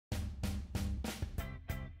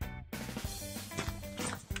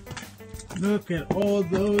Look at all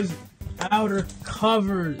those outer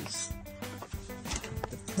covers.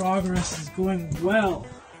 The progress is going well.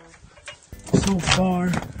 So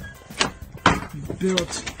far, we've built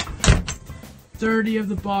 30 of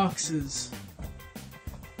the boxes,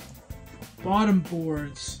 bottom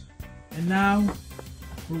boards, and now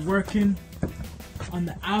we're working on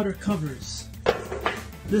the outer covers.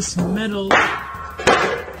 This metal,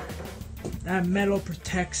 that metal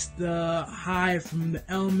protects the hive from the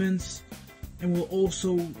elements and will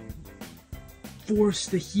also force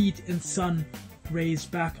the heat and sun rays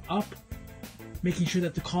back up, making sure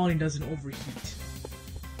that the colony doesn't overheat.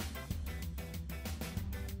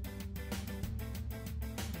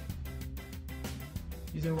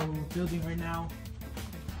 These are what we're building right now.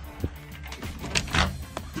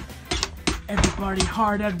 Everybody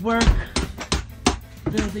hard at work,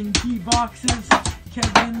 building bee boxes.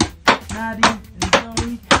 Kevin, Maddie, and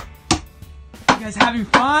Zoe. You guys having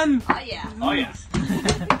fun? Oh yeah. Oh yes.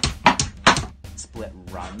 Split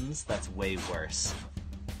runs, that's way worse.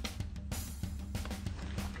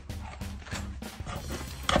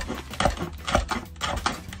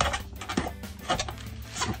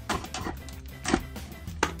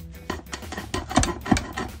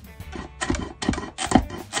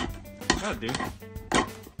 Oh, dude.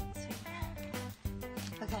 Sweet.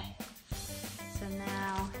 Okay. So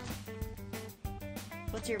now,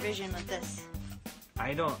 what's your vision with this?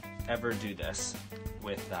 I don't ever do this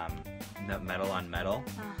with the metal on metal,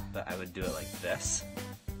 but I would do it like this.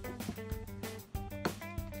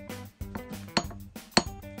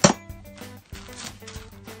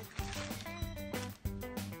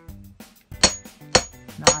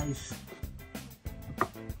 Nice.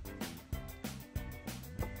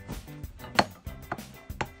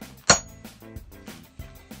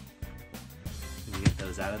 Can you get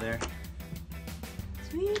those out of there?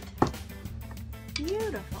 Sweet.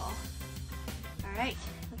 Beautiful. All right.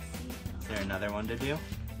 Let's see. Is there another one to do?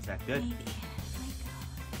 Is that good? Maybe.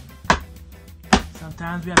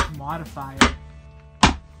 Sometimes we have to modify it.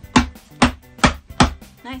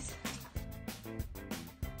 Nice.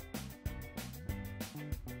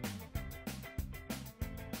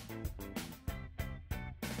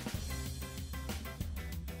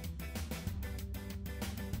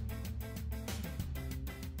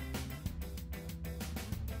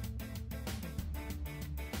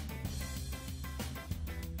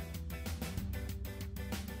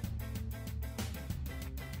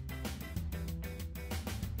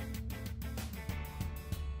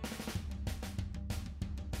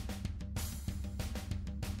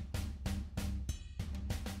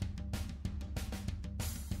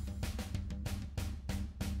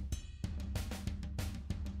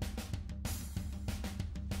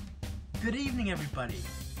 Good evening, everybody.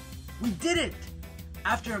 We did it!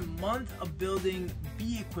 After a month of building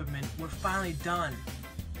bee equipment, we're finally done.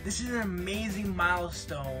 This is an amazing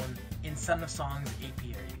milestone in Son of Song's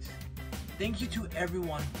Apiaries. Thank you to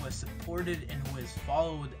everyone who has supported and who has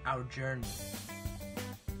followed our journey.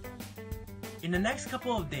 In the next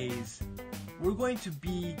couple of days, we're going to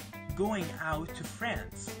be going out to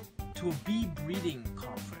France to a bee breeding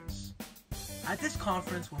conference. At this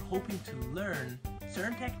conference, we're hoping to learn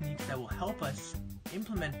certain techniques that will help us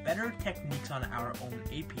implement better techniques on our own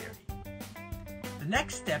apiary. The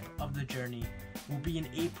next step of the journey will be in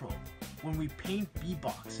April, when we paint bee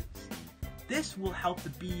boxes. This will help the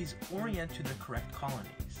bees orient to the correct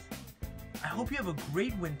colonies. I hope you have a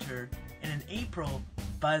great winter, and in April,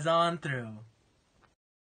 buzz on through.